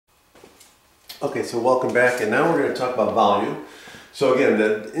Okay, so welcome back, and now we're going to talk about volume. So again,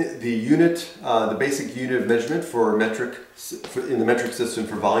 the basic unit of measurement for in the metric system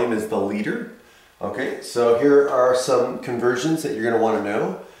for volume is the liter. Okay, so here are some conversions that you're going to want to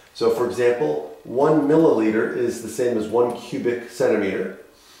know. So for example, 1 milliliter is the same as 1 cubic centimeter,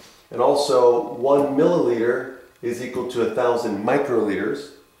 and also 1 milliliter is equal to 1,000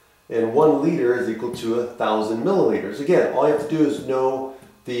 microliters, and 1 liter is equal to 1,000 milliliters. Again, all you have to do is know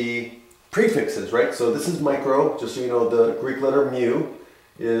the prefixes, right? So this is micro, just so you know, the Greek letter mu,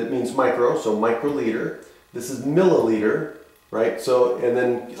 it means micro, so microliter. This is milliliter, right? So, and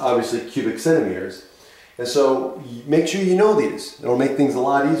then obviously cubic centimeters. And so make sure you know these. It'll make things a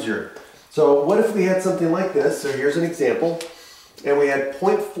lot easier. So what if we had something like this? So here's an example. And we had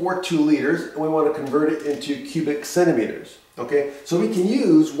 0.42 liters, and we want to convert it into cubic centimeters. Okay, so we can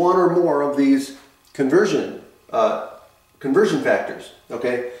use one or more of these conversion factors.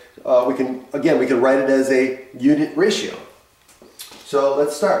 Okay, we can write it as a unit ratio. So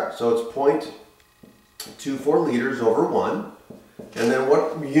let's start. So it's 0.24 liters over 1. And then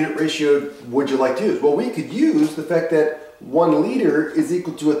what unit ratio would you like to use? Well, we could use the fact that 1 liter is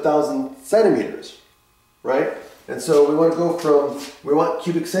equal to 1,000 centimeters, right? And so we want to go from, we want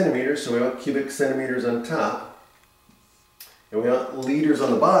cubic centimeters, so we want cubic centimeters on top. And we want liters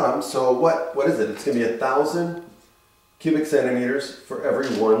on the bottom, so what is it? It's going to be 1,000 cubic centimeters for every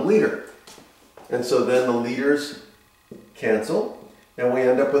 1 liter. And so then the liters cancel, and we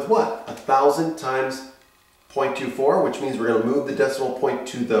end up with what? 1,000 times 0.24, which means we're going to move the decimal point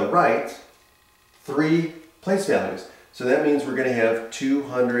to the right 3 place values. So that means we're going to have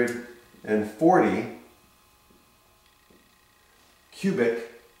 240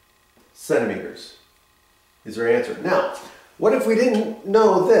 cubic centimeters is our answer. Now, what if we didn't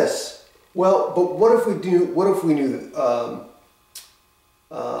know this? Well, but what if we knew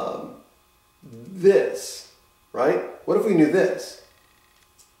this, right? What if we knew this?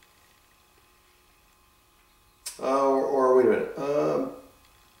 Or wait a minute.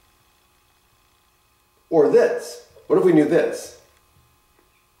 Or this. What if we knew this?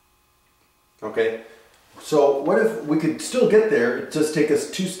 Okay. So what if we could still get there? It'd just take us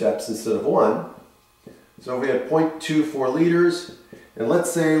 2 steps instead of 1. So if we had 0.24 liters, and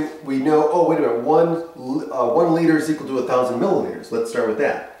let's say we know, oh wait a minute, 1 liter is equal to 1,000 milliliters. Let's start with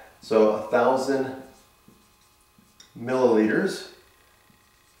that. So 1,000 milliliters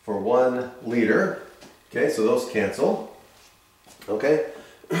for 1 liter. Okay, so those cancel. Okay,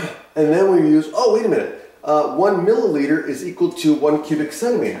 and then we use, oh wait a minute, 1 milliliter is equal to 1 cubic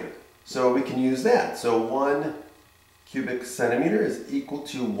centimeter. So we can use that. So 1 cubic centimeter is equal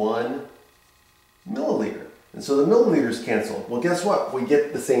to 1 milliliter. And so the milliliters cancel. Well, guess what? We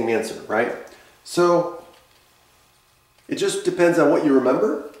get the same answer, right? So it just depends on what you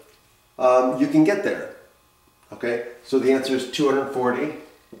remember. You can get there. Okay, so the answer is 240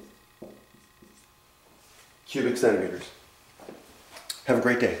 cubic centimeters. Have a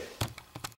great day.